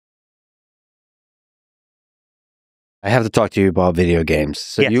I have to talk to you about video games.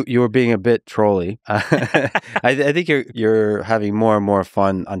 So Yes. you were being a bit trolly. I think you're having more and more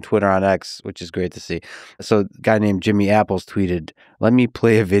fun on Twitter, on X, which is great to see. So a guy named Jimmy Apples tweeted, "Let me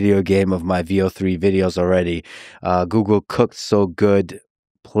play a video game of my VO3 videos already. Google cooked so good.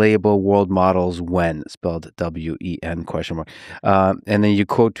 Playable world models when," spelled WEN question mark. And then you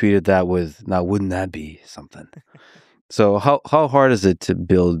quote tweeted that with, "Now wouldn't that be something?" So how hard is it to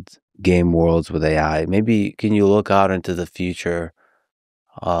build game worlds with AI? Maybe can you look out into the future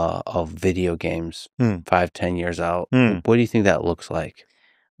of video games, Mm. 5, 10 years out? Mm. What do you think that looks like?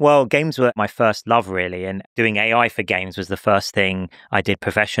 Well, games were my first love, really, and doing AI for games was the first thing I did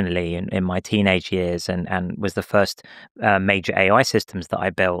professionally in my teenage years, and was the first major AI systems that I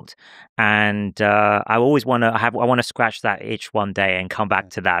built. And I always want to I want to scratch that itch one day and come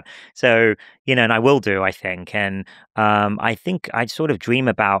back to that. So and I will do, I think. And I think I sort of dream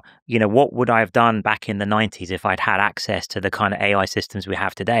about what would I have done back in the 90s if I'd had access to the kind of AI systems we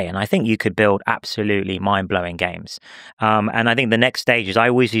have today. And I think you could build absolutely mind blowing games. And I think the next stage is I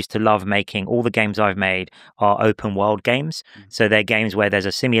always used to love making all the games I've made are open world games. So they're games where there's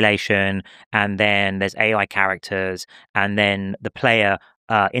a simulation and then there's AI characters and then the player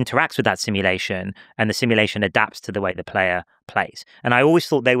interacts with that simulation and the simulation adapts to the way the player plays. And I always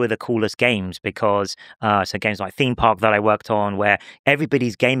thought they were the coolest games because so games like Theme Park that I worked on where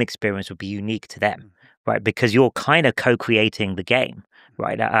everybody's game experience would be unique to them, right? Because you're kind of co-creating the game.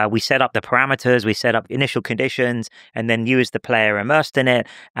 Right. We set up the parameters, we set up initial conditions, and then you as the player immersed in it,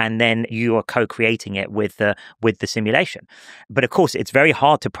 and then you are co-creating it with the simulation. But of course, it's very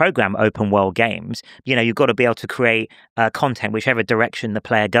hard to program open world games. You've got to be able to create content whichever direction the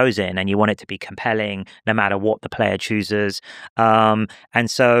player goes in, and you want it to be compelling no matter what the player chooses. And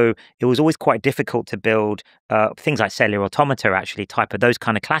so it was always quite difficult to build things like cellular automata, actually, type of those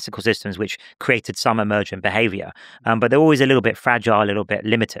kind of classical systems which created some emergent behavior. But they're always a little bit fragile, a little bit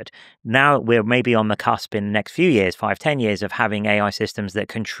limited. Now we're maybe on the cusp in the next few years, 5, 10 years, of having AI systems that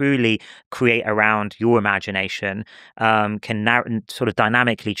can truly create around your imagination, can sort of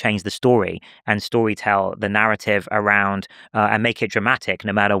dynamically change the story and storytell the narrative around and make it dramatic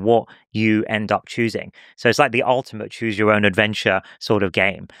no matter what you end up choosing. So it's like the ultimate choose your own adventure sort of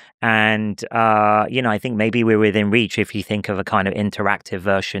game. And, I think maybe we're within reach if you think of a kind of interactive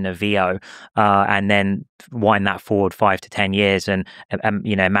version of VO and then wind that forward 5 to 10 years and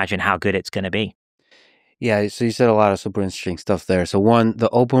imagine how good it's going to be. Yeah, so you said a lot of super interesting stuff there. So one, the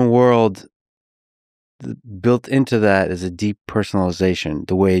open world built into that is a deep personalization,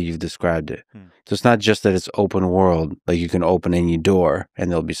 the way you've described it. So it's not just that it's open world, like you can open any door and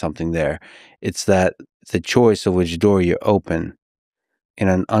there'll be something there. It's that the choice of which door you open in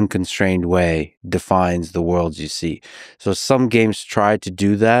an unconstrained way defines the worlds you see. So some games try to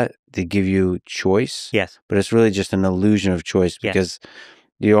do that. They give you choice. Yes. But it's really just an illusion of choice because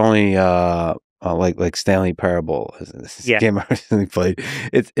you only like Stanley Parable, this game I recently played.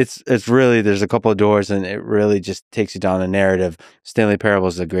 It's really, there's a couple of doors and it really just takes you down a narrative. Stanley Parable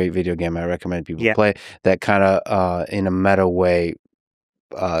is a great video game. I recommend people play that kind of in a meta way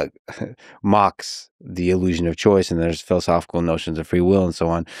mocks the illusion of choice, and there's philosophical notions of free will and so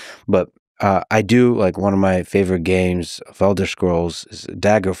on. But I do like one of my favorite games of Elder Scrolls is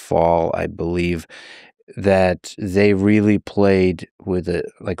Daggerfall, I believe, that they really played with a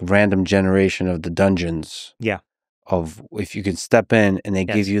like random generation of the dungeons. Yeah. Of if you can step in and they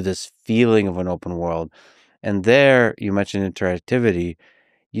give you this feeling of an open world. And there you mentioned interactivity.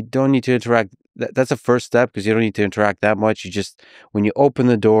 You don't need to interact. That's a first step because you don't need to interact that much. You just, when you open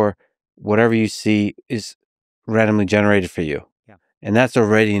the door, whatever you see is randomly generated for you. Yeah. And that's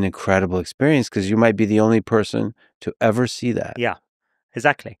already an incredible experience because you might be the only person to ever see that. Yeah,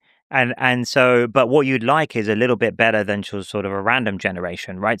 exactly. And so, but what you'd like is a little bit better than sort of a random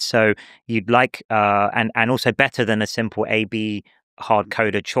generation, right? So you'd like, and also better than a simple A/B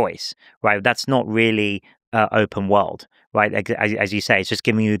hard-coded choice, right? That's not really open world, right? As you say, it's just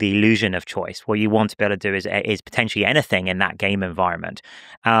giving you the illusion of choice. What you want to be able to do is potentially anything in that game environment.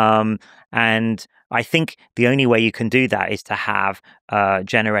 And I think the only way you can do that is to have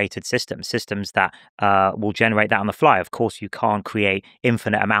generated systems that will generate that on the fly. Of course, you can't create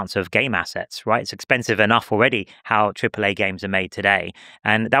infinite amounts of game assets, right? It's expensive enough already how AAA games are made today.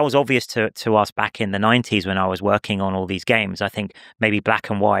 And that was obvious to us back in the 90s when I was working on all these games. I think maybe Black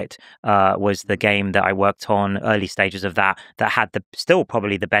and White was the game that I worked on, early stages of that had still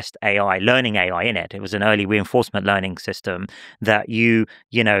probably the best AI, learning AI in it. It was an early reinforcement learning system that you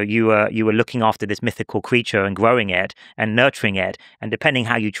were looking after this mythical creature and growing it and nurturing it, and depending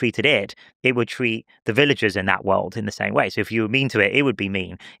how you treated it, it would treat the villagers in that world in the same way. So if you were mean to it, it would be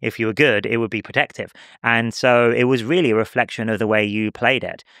mean. If you were good, it would be protective. And so it was really a reflection of the way you played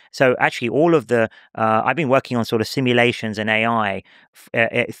it. So actually all of I've been working on sort of simulations and AI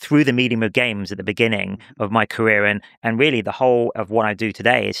through the medium of games at the beginning of my career. And really the whole of what I do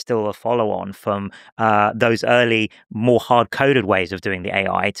today is still a follow-on from those early, more hard-coded ways of doing the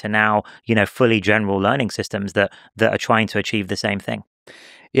AI to now, fully general learning systems that are trying to achieve the same thing.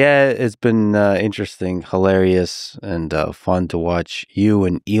 Yeah, it's been interesting, hilarious, and fun to watch you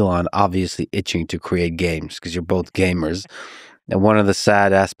and Elon obviously itching to create games because you're both gamers. And one of the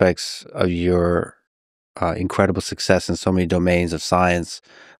sad aspects of your incredible success in so many domains of science,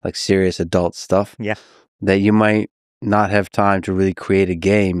 like serious adult stuff, Yeah. that you might not have time to really create a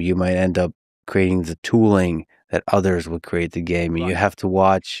game. You might end up creating the tooling that others would create the game, and you have to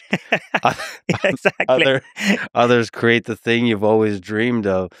watch Exactly. others create the thing you've always dreamed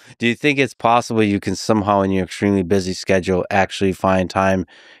of. Do you think it's possible you can somehow, in your extremely busy schedule, actually find time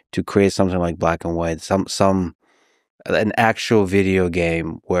to create something like Black and White, an actual video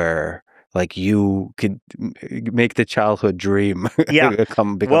game where like you could make the childhood dream Yeah.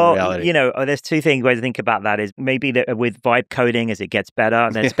 become Well, reality? there's two things ways to think about that. Is maybe that with vibe coding, as it gets better,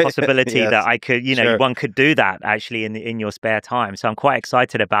 there's a possibility that Yes, I could, sure. one could do that actually in your spare time. So I'm quite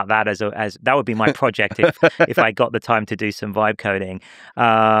excited about that as that would be my project if I got the time to do some vibe coding.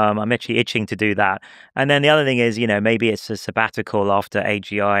 I'm actually itching to do that. And then the other thing is, maybe it's a sabbatical after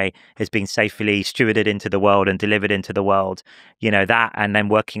AGI has been safely stewarded into the world and delivered into the world. That, and then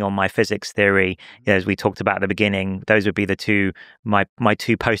working on my physics theory, as we talked about at the beginning. Those would be the two my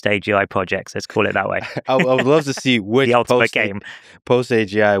two post AGI projects. Let's call it that way. I would love to see which The ultimate game. post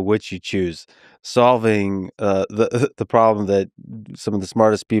AGI which you choose, solving the problem that some of the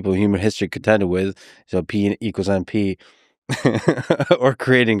smartest people in human history contended with, so P equals NP, or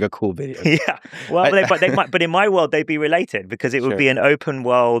creating a cool video game. Yeah. Well, but in my world they'd be related because it would Sure. be an open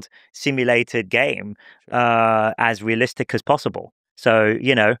world simulated game, as realistic as possible. So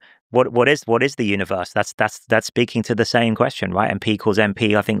what is the universe? That's speaking to the same question, right? And P equals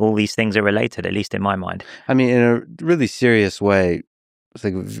NP. I think all these things are related, at least in my mind. I mean, in a really serious way, it's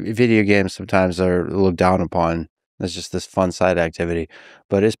like video games sometimes are looked down upon as just this fun side activity,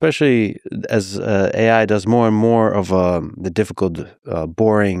 but especially as AI does more and more of the difficult,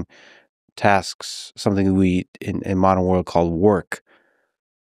 boring tasks, something we in modern world call work.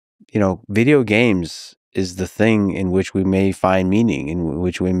 Video games is the thing in which we may find meaning, in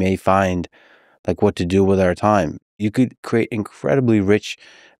which we may find like what to do with our time. You could create incredibly rich,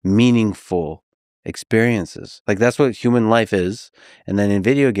 meaningful experiences. Like that's what human life is. And then in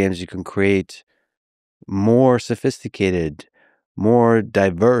video games, you can create more sophisticated, more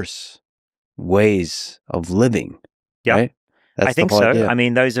diverse ways of living, Yeah. right? I That's the think whole so. idea. I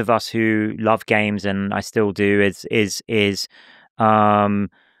mean, those of us who love games, and I still do, um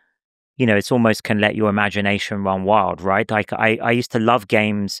it's almost can let your imagination run wild, right? Like I used to love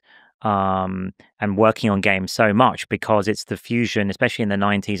games, and working on games so much because it's the fusion, especially in the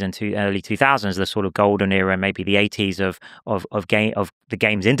 90s and early 2000s, the sort of golden era, maybe the 80s of the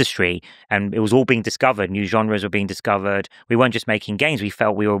games industry, and it was all being discovered. New genres were being discovered. We weren't just making games; we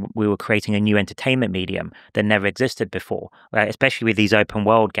felt we were creating a new entertainment medium that never existed before, especially with these open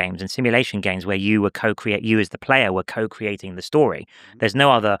world games and simulation games where you as the player were co-creating the story. There's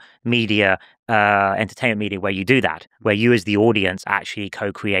no other media, entertainment media, where you do that, where you as the audience actually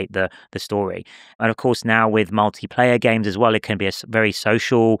co-create the story. And of course now with multiplayer games as well, it can be a very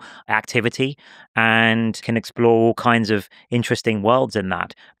social activity and can explore all kinds of interesting worlds in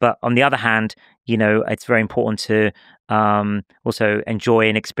that. But on the other hand, it's very important to also enjoy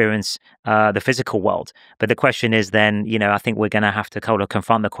and experience the physical world. But the question is then, I think we're going to have to kind of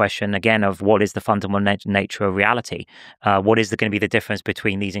confront the question again of what is the fundamental nature of reality? What is going to be the difference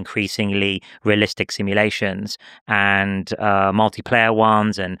between these increasingly realistic simulations and multiplayer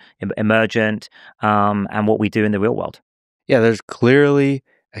ones and emergent, and what we do in the real world? Yeah, there's clearly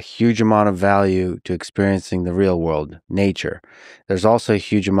a huge amount of value to experiencing the real world, nature. There's also a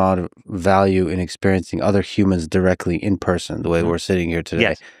huge amount of value in experiencing other humans directly in person, the way we're sitting here today.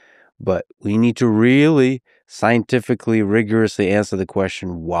 Yes. But we need to really scientifically, rigorously answer the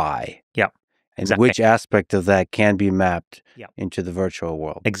question why. Yeah. And Exactly. which aspect of that can be mapped Yeah. into the virtual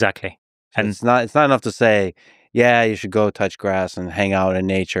world. Exactly. So it's not enough to say, yeah, you should go touch grass and hang out in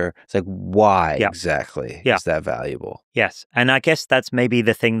nature. It's like, why exactly is that valuable? Yes. And I guess that's maybe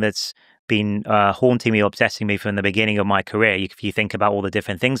the thing that's been haunting me, obsessing me from the beginning of my career. If you think about all the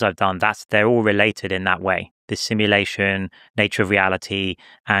different things I've done, they're all related in that way. This simulation, nature of reality,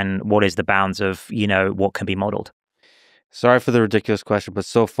 and what is the bounds of, what can be modeled. Sorry for the ridiculous question, but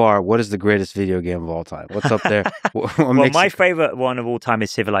so far, what is the greatest video game of all time? What's up there? What Well, makes my it? favorite one of all time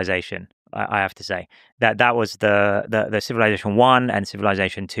is Civilization. I have to say that was the Civilization 1 and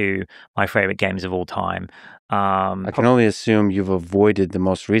Civilization 2, my favorite games of all time. I can only assume you've avoided the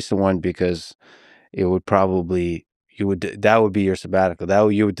most recent one because it would probably that would be your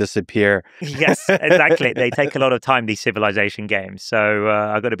sabbatical. You would disappear. Yes, exactly. They take a lot of time, these Civilization games, so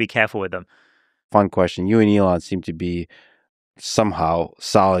I've got to be careful with them. Fun question. You and Elon seem to be somehow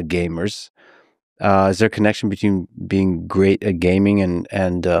solid gamers. Is there a connection between being great at gaming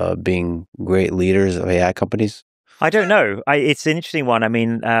and being great leaders of AI companies? I don't know. It's an interesting one. I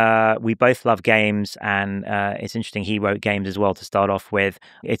mean, we both love games, and it's interesting. He wrote games as well to start off with.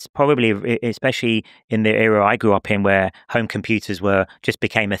 It's probably, especially in the era I grew up in, where home computers just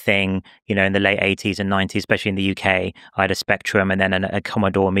became a thing. In the late 80s and 90s, especially in the UK. I had a Spectrum and then a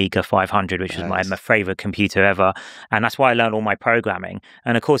Commodore Amiga 500, which was my favorite computer ever, and that's why I learned all my programming.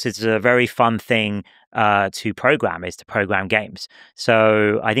 And of course, it's a very fun thing to program, is to program games.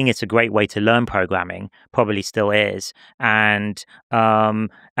 So I think it's a great way to learn programming, probably still is. And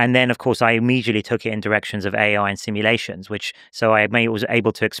then of course I immediately took it in directions of AI and simulations, so I was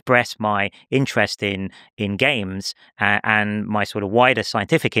able to express my interest in games and my sort of wider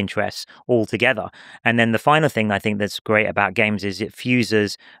scientific interests all together. And then the final thing I think that's great about games is it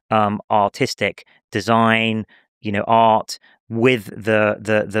fuses artistic design, art with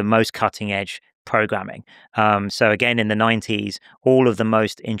the most cutting edge programming. So again, in the 90s, all of the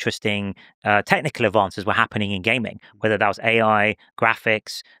most interesting technical advances were happening in gaming, whether that was AI,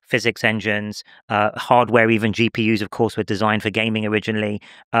 graphics, physics engines, hardware, even GPUs, of course, were designed for gaming originally.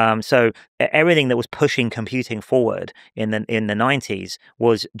 So everything that was pushing computing forward in the 90s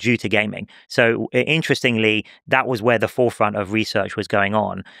was due to gaming. So interestingly, that was where the forefront of research was going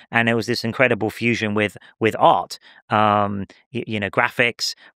on, and there was this incredible fusion with art,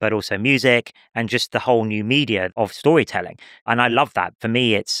 graphics, but also music, and just the whole new media of storytelling. And I love that. For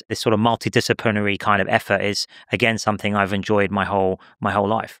me, it's this sort of multidisciplinary kind of effort is, again, something I've enjoyed my whole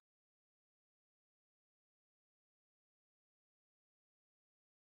life.